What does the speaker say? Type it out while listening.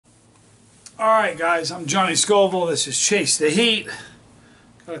Alright guys, I'm Johnny Scoville. This is Chase the Heat.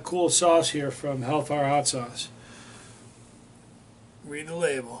 Got a cool sauce here from Hellfire hot sauce. Read the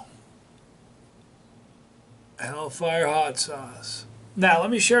label. Hellfire hot sauce. Now let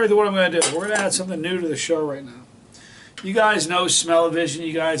me share with you what I'm going to do. We're going to add something new to the show right now. You guys know Smell-O-Vision.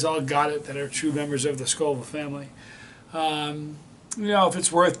 You guys all got it that are true members of the Scoville family. You know, if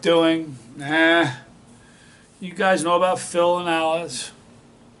it's worth doing, you guys know about Phil and Alice.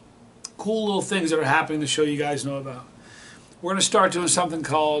 Cool little things that are happening to show you guys know about. We're going to start doing something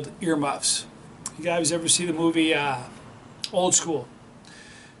called earmuffs. You guys ever see the movie Old School?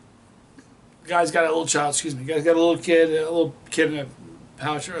 The guy's got a little child, excuse me. The guy's got a little kid in a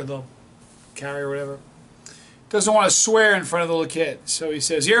pouch or a little carrier or whatever. Doesn't want to swear in front of the little kid. So he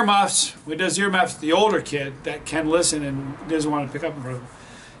says earmuffs. When he does earmuffs, the older kid that can listen and doesn't want to pick up in front of him.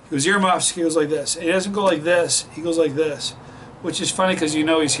 He goes earmuffs, he goes like this. And he doesn't go like this, he goes like this. Which is funny because you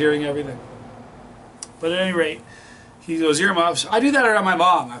know he's hearing everything. But at any rate, he goes earmuffs. I do that around my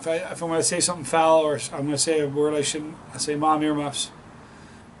mom. If I'm going to say something foul or I'm going to say a word I shouldn't, I say, "Mom, earmuffs."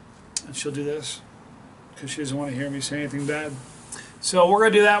 And she'll do this because she doesn't want to hear me say anything bad. So we're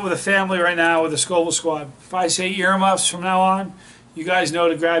going to do that with a family right now with the Scoville squad. If I say earmuffs from now on, you guys know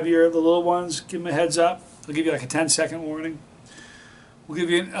to grab the little ones, give them a heads up. I'll give you like a 10-second warning. We'll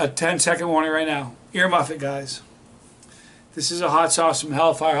give you a 10-second warning right now. Earmuff it, guys. This is a hot sauce from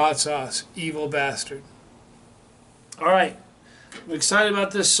Hellfire hot sauce. Evil bastard. Alright. I'm excited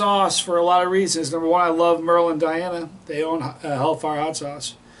about this sauce for a lot of reasons. Number one, I love Merle and Diana. They own Hellfire hot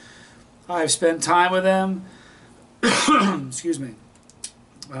sauce. I've spent time with them. Excuse me.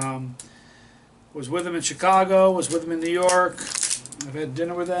 Was with them in Chicago. Was with them in New York. I've had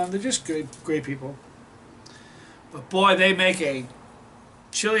dinner with them. They're just great people. But boy, they make a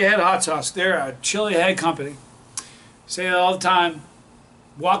chili head hot sauce. They're a chili head company. Say it all the time.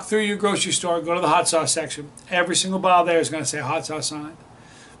 Walk through your grocery store, go to the hot sauce section. Every single bottle there is going to say hot sauce on it.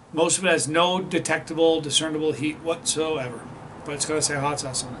 Most of it has no detectable, discernible heat whatsoever. But it's going to say hot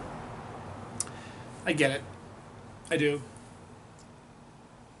sauce on it. I get it. I do.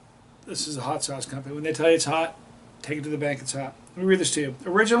 This is a hot sauce company. When they tell you it's hot, take it to the bank, it's hot. Let me read this to you.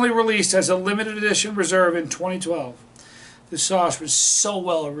 Originally released as a limited edition reserve in 2012, this sauce was so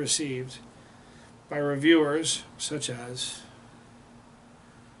well received by reviewers such as,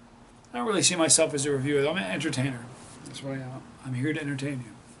 I don't really see myself as a reviewer, I'm an entertainer. That's what I am. I'm here to entertain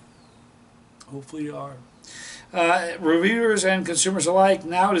you. Hopefully you are. Reviewers and consumers alike,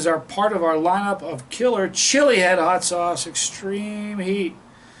 now it is part of our lineup of killer chili head hot sauce, extreme heat,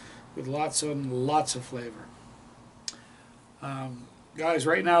 with lots and lots of flavor. Guys,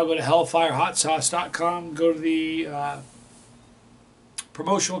 right now go to hellfirehotsauce.com, go to the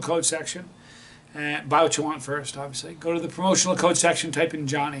promotional code section, and buy what you want first, obviously. Go to the promotional code section, type in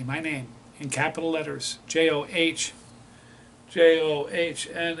Johnny, my name, in capital letters, Johnnny.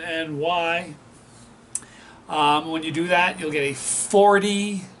 When you do that, you'll get a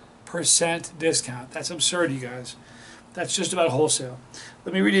 40% discount. That's absurd, you guys. That's just about wholesale.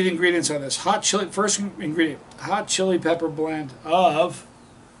 Let me read you the ingredients on this. Hot chili, first ingredient, hot chili pepper blend of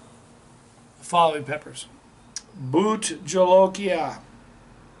the following peppers. Boot jolokia,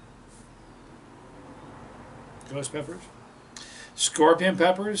 ghost peppers, scorpion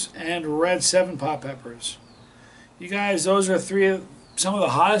peppers, and red 7-pot peppers. You guys, those are some of the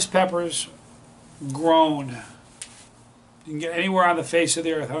hottest peppers grown. You can get anywhere on the face of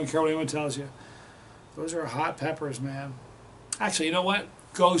the earth. I don't care what anyone tells you. Those are hot peppers, man. Actually, you know what?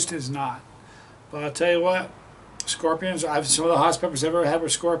 Ghost is not. But I'll tell you what, scorpions, some of the hottest peppers I've ever had were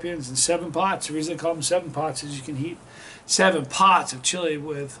scorpions and 7 pots. The reason they call them 7 pots is you can heat 7 pots of chili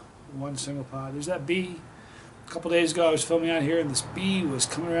with one single pot. There's that bee. A couple days ago I was filming out here and this bee was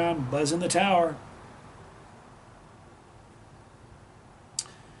coming around buzzing the tower.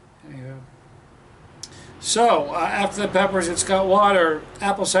 Anywho. So, after the peppers, it's got water,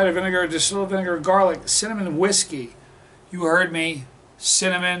 apple cider vinegar, distilled vinegar, garlic, cinnamon whiskey. You heard me.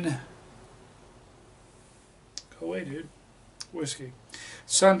 Cinnamon. Go away, dude. Whiskey.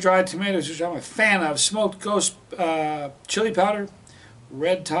 Sun-dried tomatoes, which I'm a fan of. Smoked ghost chili powder,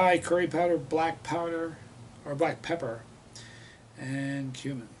 red Thai curry powder, black powder, or black pepper, and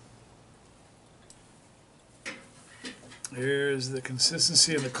cumin. Here's the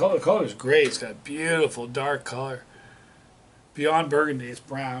consistency of the color. The color is great. It's got a beautiful dark color. Beyond burgundy, it's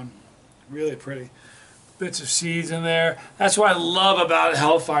brown. Really pretty. Bits of seeds in there. That's what I love about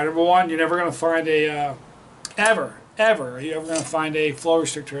Hellfire. Number one, you're never going to find a, ever, you're ever going to find a flow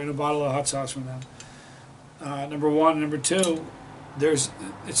restrictor in a bottle of hot sauce from them. Number one. Number two,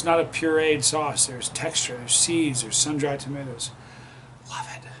 it's not a pureed sauce. There's texture, there's seeds, there's sun-dried tomatoes. Love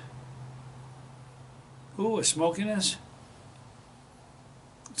it. Ooh, a smokiness.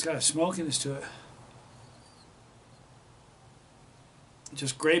 It's got a smokiness to it.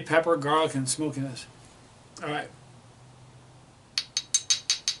 Just great pepper, garlic, and smokiness. All right.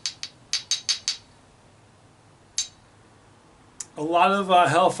 A lot of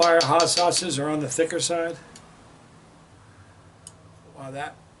Hellfire hot sauces are on the thicker side. Wow,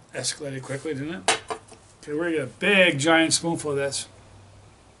 that escalated quickly, didn't it? Okay, we're going to get a big, giant spoonful of this.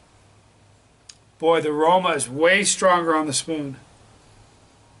 Boy, the aroma is way stronger on the spoon.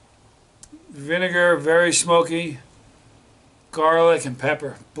 Vinegar, very smoky. Garlic and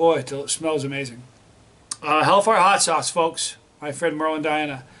pepper. Boy, it smells amazing. Hellfire hot sauce, folks. My friend Merle and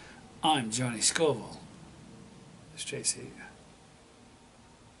Diana. I'm Johnny Scoville. This is Chasetheheat.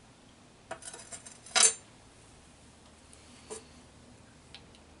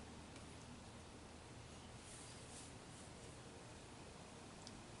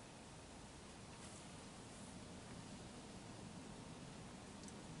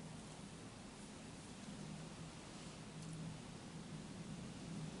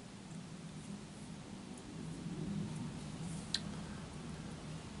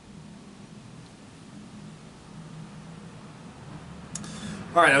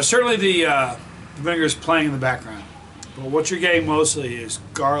 All right, now certainly the vinegar is playing in the background, but what you're getting mostly is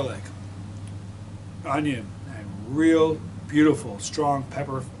garlic, onion, and real beautiful, strong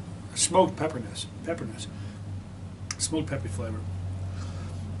pepper, smoked pepperness, smoked peppy flavor.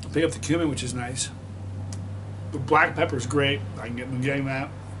 I'll pick up the cumin, which is nice. The black pepper is great. I'm getting that.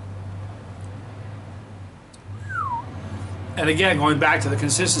 And again, going back to the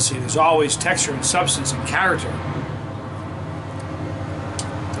consistency, there's always texture and substance and character.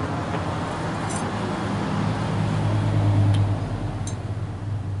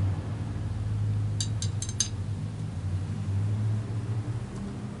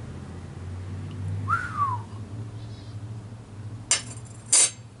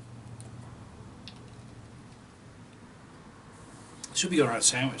 Should be going on a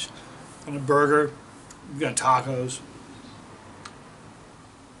sandwich, on a burger, we've got tacos.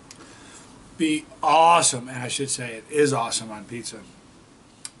 Be awesome, and I should say it is awesome on pizza.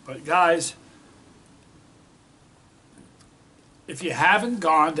 But guys, if you haven't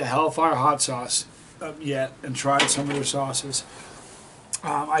gone to Hellfire hot sauce yet and tried some of their sauces,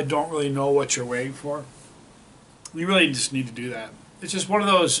 I don't really know what you're waiting for. You really just need to do that. It's just one of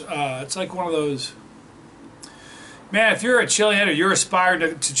those, it's like one of those, man, if you're a chili head or you're aspiring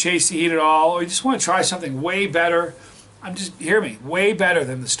to chase the heat at all, or you just want to try something way better, hear me, way better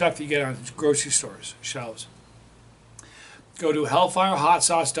than the stuff you get on grocery stores, shelves. Go to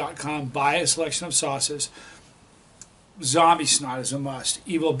hellfirehotsauce.com, buy a selection of sauces. Zombie snot is a must.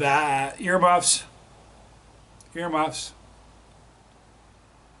 Earmuffs.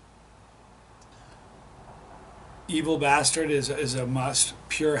 Evil Bastard is a must.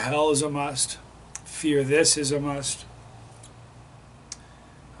 Pure Hell is a must. Fear This is a must.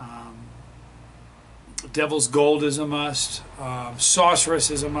 Devil's Gold is a must.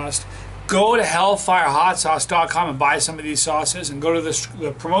 Sorceress is a must. Go to hellfirehotsauce.com and buy some of these sauces, and go to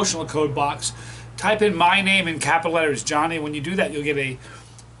the promotional code box. Type in my name in capital letters, Johnny. When you do that, you'll get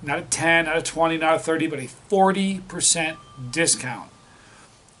not a 10, not a 20, not a 30, but a 40% discount.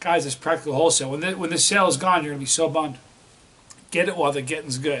 Guys, it's practical wholesale. When this sale is gone, you're going to be so bummed. Get it while the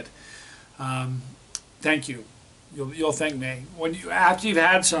getting's good. Thank you. You'll thank me. After you've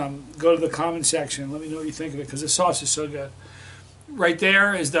had some, go to the comment section. Let me know what you think of it, because the sauce is so good. Right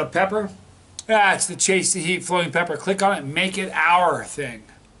there is the pepper. It's the Chasetheheat floating pepper. Click on it and make it our thing.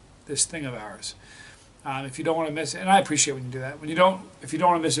 This thing of ours. If you don't want to miss it, and I appreciate when you do that. If you don't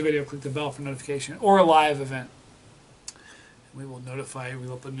want to miss a video, click the bell for notification or a live event. We will notify you. We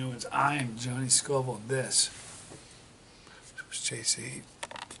will put new ones. I'm Johnny Scoville. This was Chasetheheat.